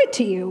me prove it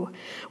to you,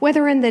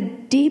 whether in the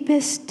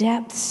deepest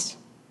depths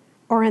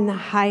or in the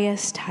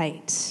highest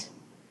heights.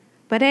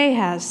 But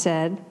Ahaz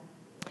said,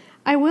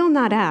 I will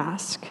not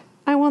ask.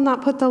 I will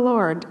not put the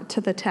Lord to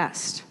the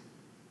test.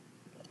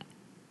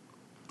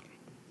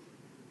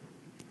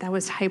 That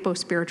was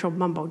hypo-spiritual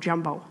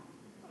mumbo-jumbo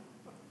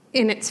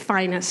in its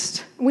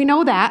finest. We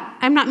know that.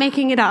 I'm not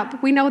making it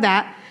up. We know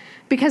that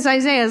because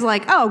Isaiah's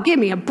like, oh, give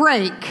me a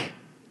break.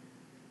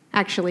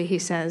 Actually, he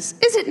says,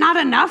 is it not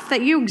enough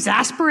that you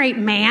exasperate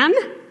man?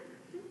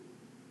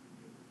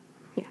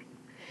 Yeah.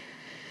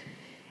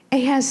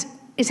 Ahaz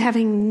is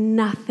having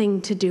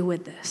nothing to do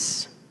with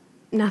this.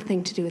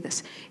 Nothing to do with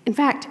this. In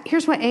fact,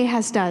 here's what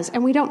Ahaz does,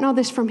 and we don't know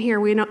this from here.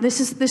 We know this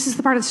is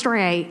the part of the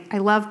story I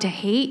love to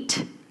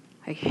hate.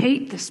 I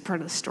hate this part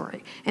of the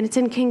story, and it's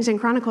in Kings and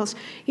Chronicles.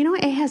 You know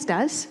what Ahaz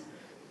does?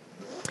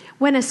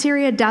 When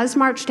Assyria does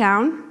march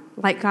down,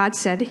 like God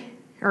said,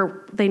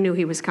 or they knew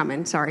he was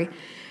coming,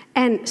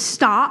 and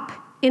stop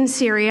in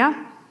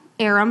Syria,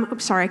 Aram.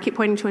 I keep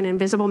pointing to an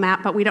invisible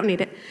map, but we don't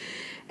need it.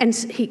 And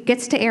he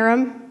gets to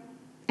Aram,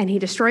 and he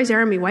destroys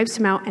Aram, he wipes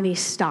him out, and he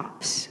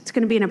stops. It's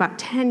going to be in about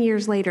 10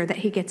 years later that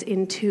he gets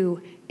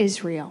into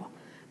Israel.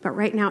 But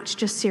right now it's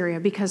just Syria.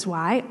 Because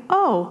why?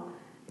 Oh,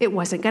 it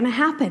wasn't going to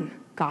happen.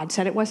 God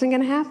said it wasn't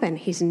going to happen.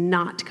 He's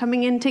not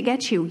coming in to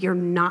get you. You're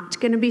not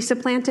going to be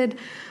supplanted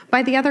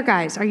by the other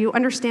guys. Are you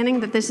understanding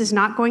that this is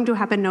not going to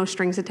happen? No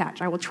strings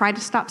attached. I will try to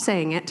stop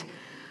saying it,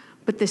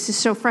 but this is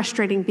so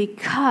frustrating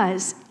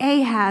because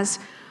Ahaz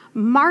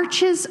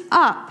marches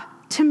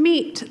up to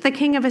meet the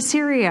king of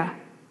Assyria.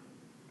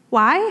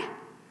 Why?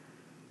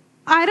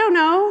 I don't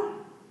know.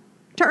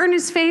 To earn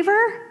his favor?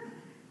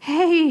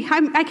 Hey,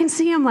 I can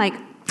see him like,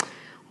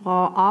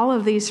 well, all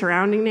of these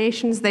surrounding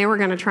nations, they were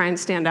going to try and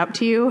stand up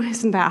to you.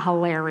 Isn't that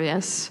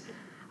hilarious?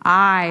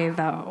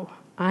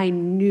 I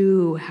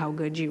knew how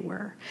good you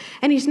were.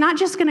 And he's not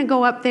just going to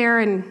go up there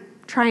and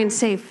try and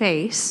save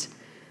face.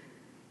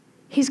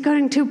 He's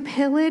going to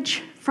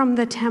pillage from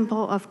the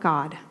temple of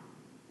God.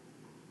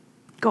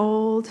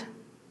 Gold,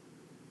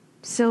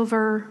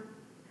 silver,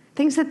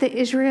 things that the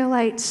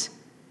Israelites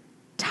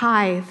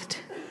tithed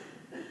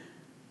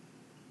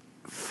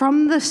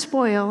from the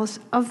spoils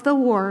of the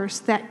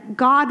wars that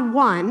God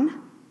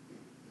won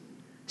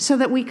so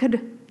that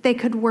they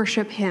could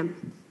worship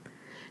him.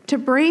 To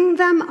bring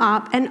them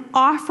up and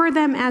offer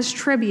them as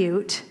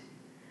tribute,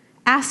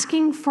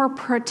 asking for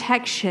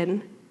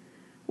protection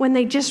when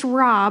they just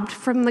robbed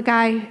from the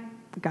guy,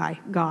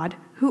 God,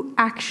 who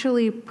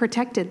actually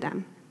protected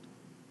them.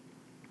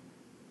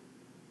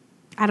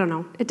 I don't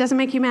know. It doesn't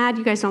make you mad?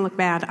 You guys don't look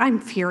bad. I'm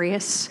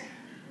furious.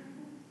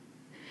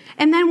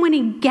 And then when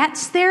he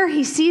gets there,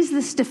 he sees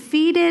this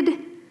defeated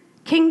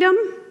kingdom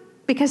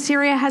because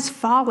Syria has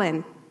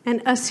fallen.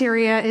 And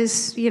Assyria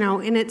is,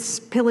 in its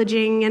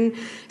pillaging and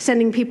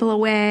sending people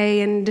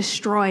away and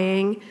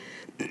destroying.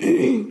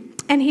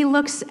 And he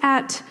looks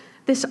at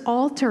this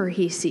altar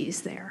he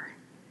sees there.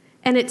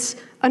 And it's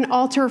an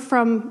altar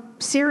from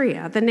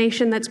Syria, the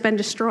nation that's been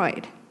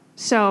destroyed.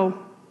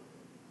 So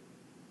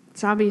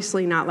it's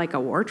obviously not like a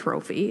war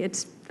trophy.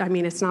 It's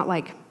not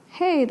like,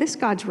 hey, this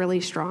God's really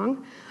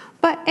strong.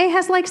 But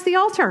Ahaz likes the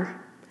altar.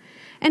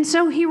 And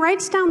so he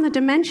writes down the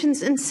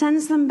dimensions and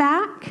sends them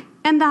back.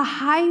 And the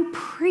high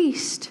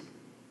priest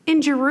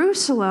in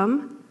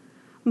Jerusalem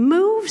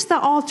moves the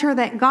altar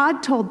that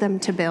God told them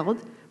to build,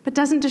 but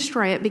doesn't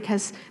destroy it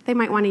because they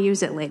might want to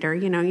use it later.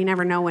 You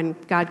never know when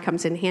God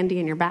comes in handy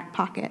in your back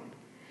pocket.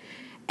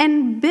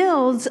 And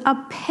builds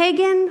a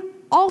pagan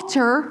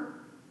altar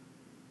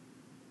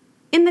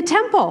in the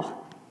temple.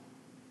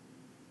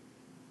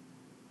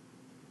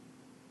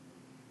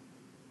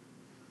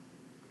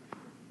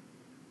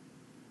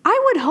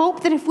 I would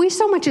hope that if we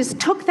so much as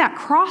took that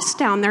cross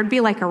down, there'd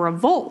be like a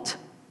revolt.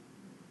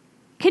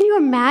 Can you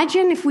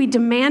imagine if we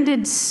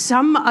demanded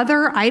some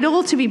other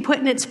idol to be put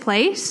in its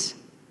place?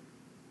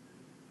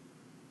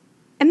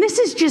 And this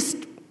is just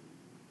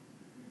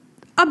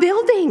a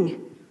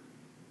building.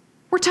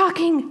 We're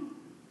talking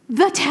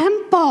the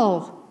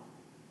temple.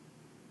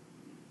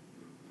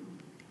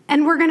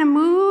 And we're going to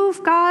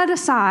move God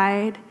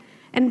aside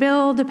and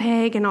build a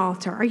pagan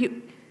altar. Are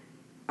you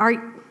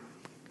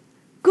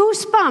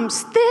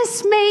goosebumps.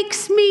 This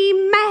makes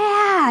me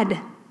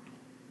mad.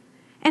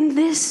 And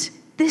this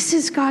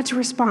is God's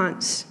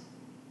response.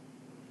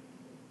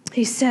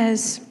 He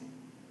says,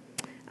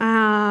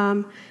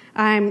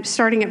 I'm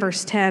starting at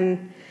verse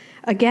 10.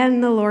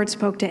 Again, the Lord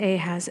spoke to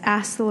Ahaz.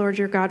 Ask the Lord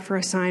your God for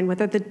a sign,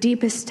 whether the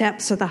deepest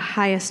depths or the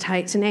highest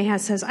heights. And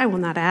Ahaz says, I will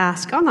not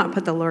ask. I'll not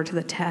put the Lord to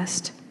the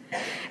test.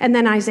 And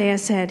then Isaiah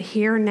said,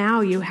 hear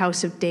now, you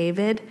house of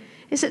David.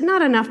 Is it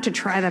not enough to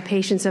try the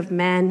patience of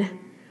men?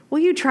 Will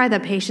you try the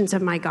patience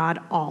of my God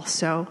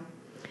also?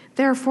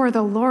 Therefore,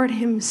 the Lord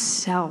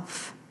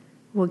himself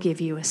will give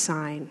you a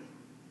sign.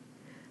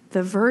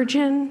 The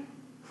virgin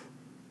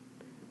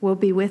will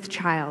be with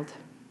child.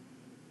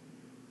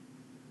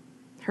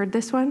 Heard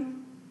this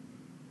one?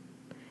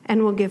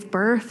 And will give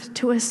birth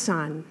to a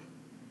son,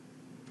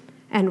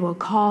 and will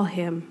call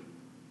him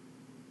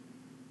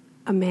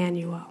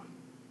Emmanuel.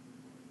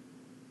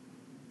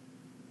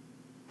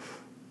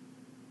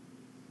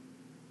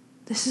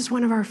 This is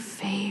one of our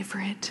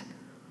favorite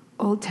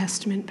Old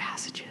Testament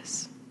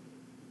passages.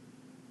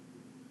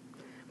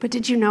 But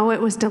did you know it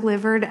was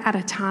delivered at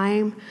a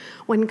time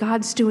when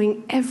God's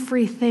doing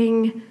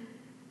everything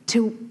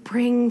to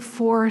bring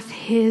forth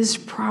his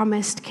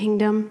promised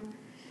kingdom?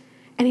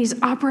 And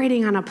he's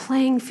operating on a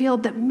playing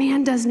field that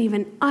man doesn't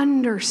even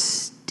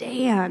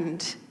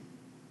understand.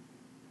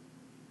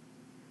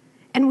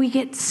 And we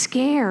get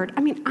scared.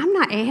 I'm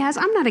not Ahaz.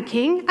 I'm not a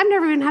king. I've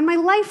never even had my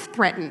life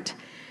threatened.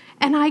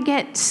 And I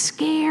get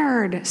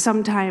scared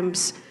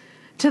sometimes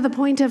to the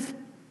point of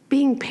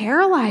being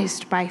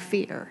paralyzed by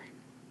fear.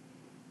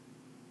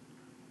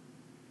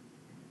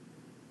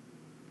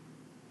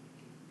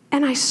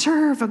 And I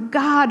serve a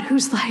God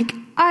who's like,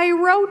 I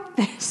wrote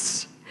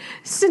this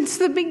since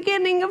the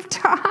beginning of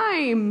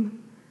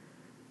time.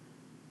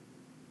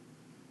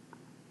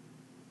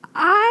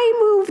 I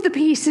move the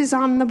pieces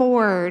on the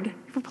board.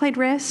 Ever played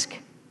Risk?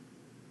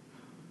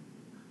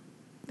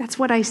 That's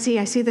what I see.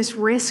 I see this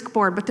Risk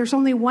board, but there's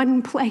only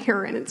one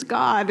player, and it's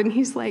God. And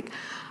he's like,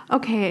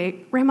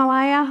 okay,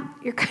 Remaliah,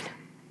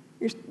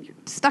 you're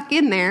stuck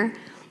in there.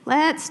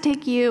 Let's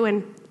take you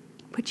and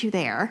put you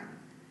there.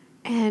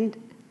 And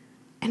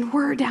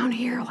we're down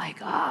here like,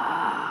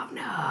 oh,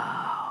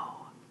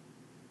 no.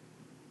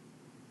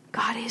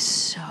 God is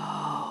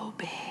so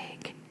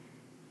big.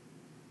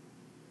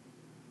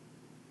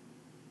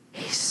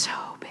 He's so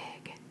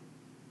big.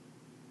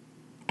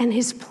 And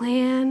his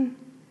plan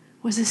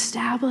was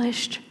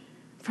established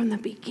from the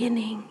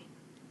beginning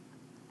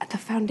at the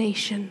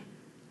foundation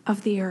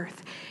of the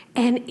earth.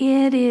 And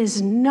it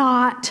is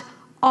not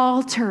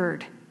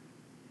altered.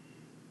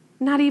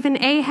 Not even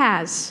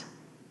Ahaz,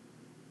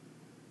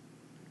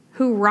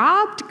 who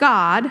robbed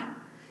God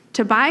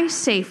to buy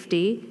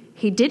safety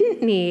he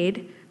didn't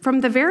need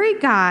from the very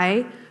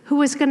guy who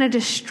was going to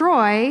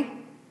destroy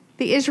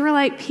the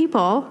Israelite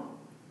people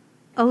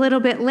a little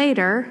bit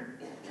later,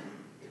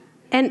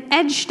 and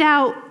edged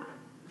out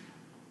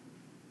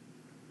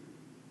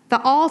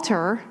the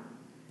altar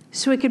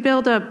so he could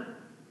build a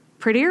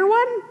prettier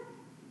one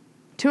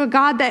to a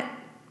God that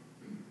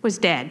was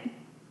dead.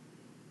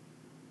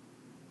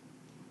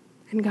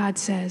 And God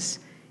says,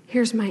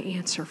 here's my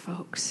answer,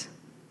 folks.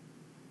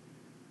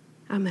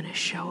 I'm going to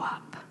show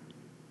up.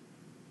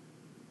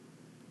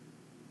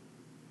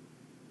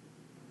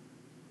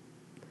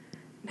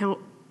 Now,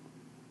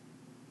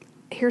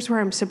 here's where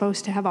I'm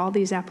supposed to have all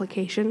these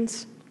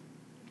applications,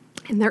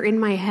 and they're in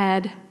my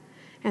head,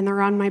 and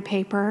they're on my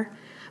paper,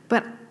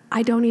 but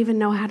I don't even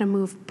know how to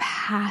move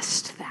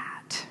past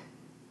that,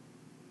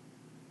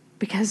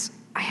 because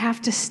I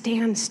have to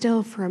stand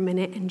still for a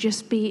minute and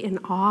just be in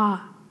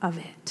awe of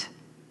it,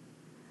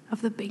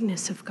 of the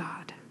bigness of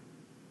God.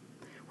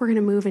 We're going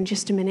to move in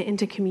just a minute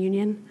into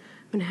communion.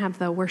 I'm going to have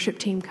the worship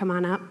team come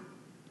on up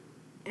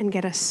and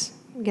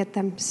get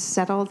them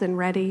settled and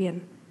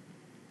ready.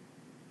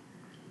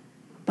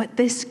 But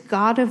this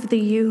God of the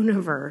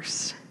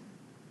universe,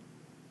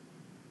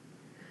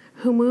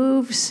 who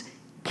moves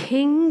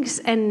kings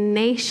and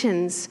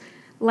nations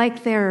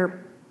like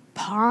they're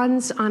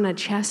pawns on a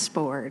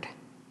chessboard,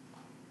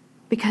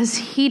 because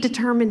he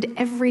determined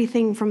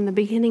everything from the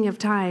beginning of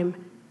time,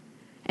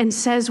 and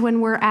says when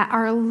we're at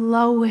our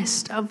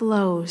lowest of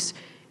lows,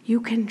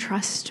 you can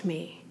trust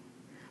me.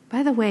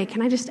 By the way,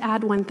 can I just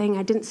add one thing?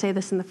 I didn't say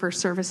this in the first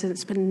service, and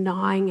it's been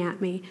gnawing at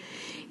me.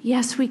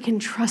 Yes, we can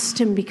trust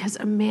him because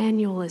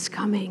Emmanuel is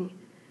coming.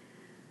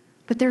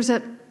 But there's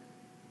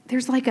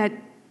like a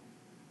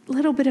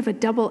little bit of a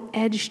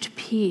double-edged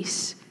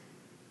piece.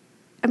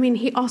 I mean,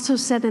 he also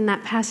said in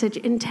that passage,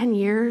 in 10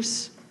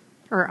 years,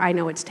 or I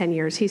know it's 10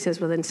 years, he says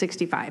within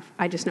 65.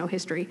 I just know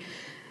history.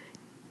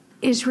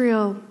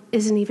 Israel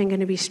isn't even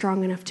going to be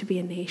strong enough to be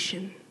a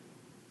nation.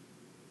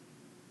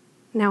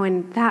 Now,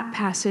 in that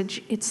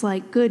passage, it's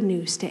like good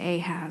news to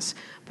Ahaz,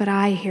 but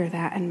I hear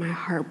that and my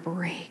heart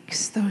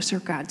breaks. Those are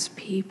God's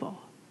people.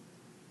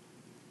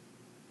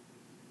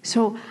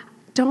 So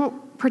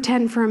don't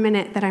pretend for a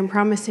minute that I'm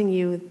promising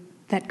you,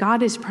 that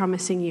God is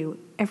promising you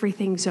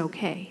everything's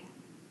okay.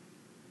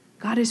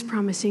 God is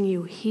promising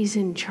you he's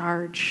in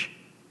charge.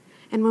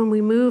 And when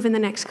we move in the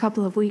next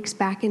couple of weeks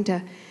back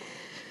into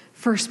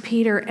 1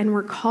 Peter, and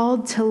we're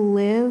called to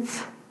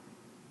live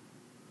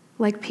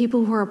like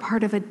people who are a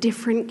part of a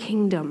different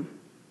kingdom.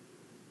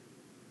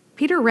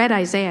 Peter read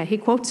Isaiah. He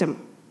quotes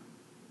him.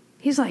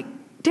 He's like,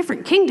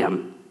 different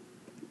kingdom,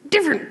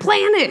 different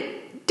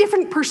planet,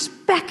 different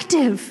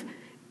perspective,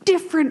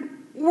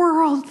 different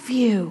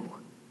worldview.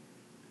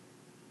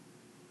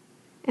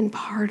 And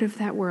part of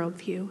that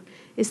worldview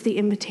is the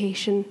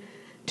invitation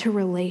to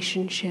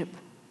relationship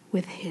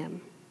with him.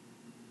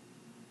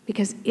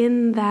 Because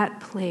in that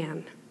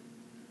plan,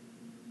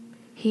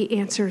 he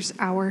answers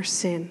our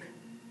sin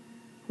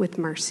with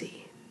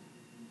mercy.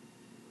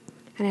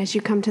 And as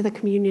you come to the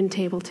communion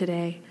table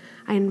today,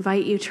 I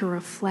invite you to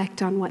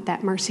reflect on what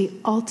that mercy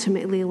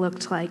ultimately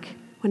looked like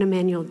when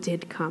Emmanuel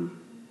did come.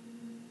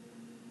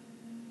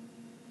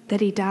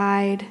 That he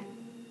died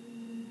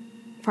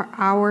for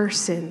our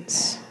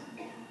sins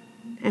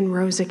and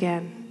rose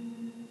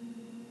again.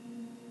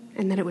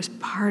 And that it was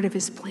part of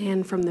his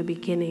plan from the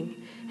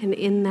beginning. And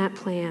in that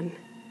plan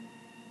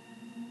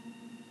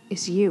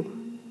is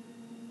you.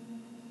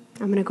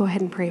 I'm going to go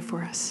ahead and pray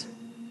for us.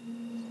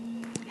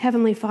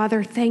 Heavenly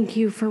Father, thank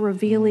you for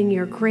revealing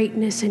your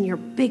greatness and your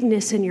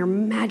bigness and your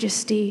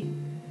majesty.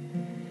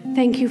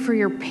 Thank you for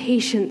your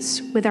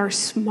patience with our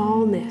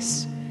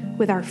smallness,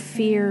 with our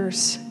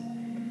fears,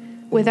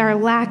 with our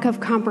lack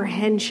of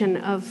comprehension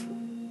of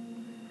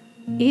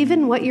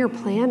even what your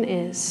plan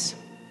is.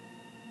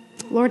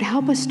 Lord,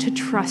 help us to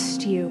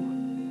trust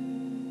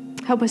you.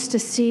 Help us to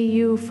see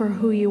you for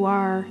who you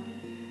are.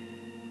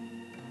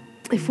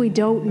 If we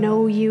don't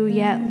know you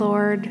yet,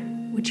 Lord,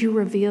 would you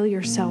reveal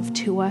yourself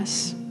to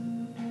us?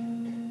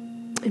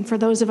 And for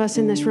those of us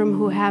in this room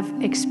who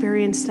have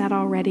experienced that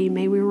already,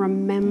 may we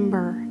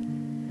remember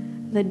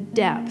the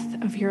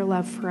depth of your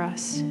love for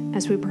us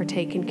as we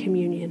partake in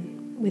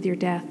communion with your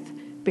death,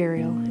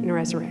 burial, and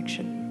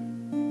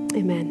resurrection.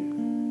 Amen.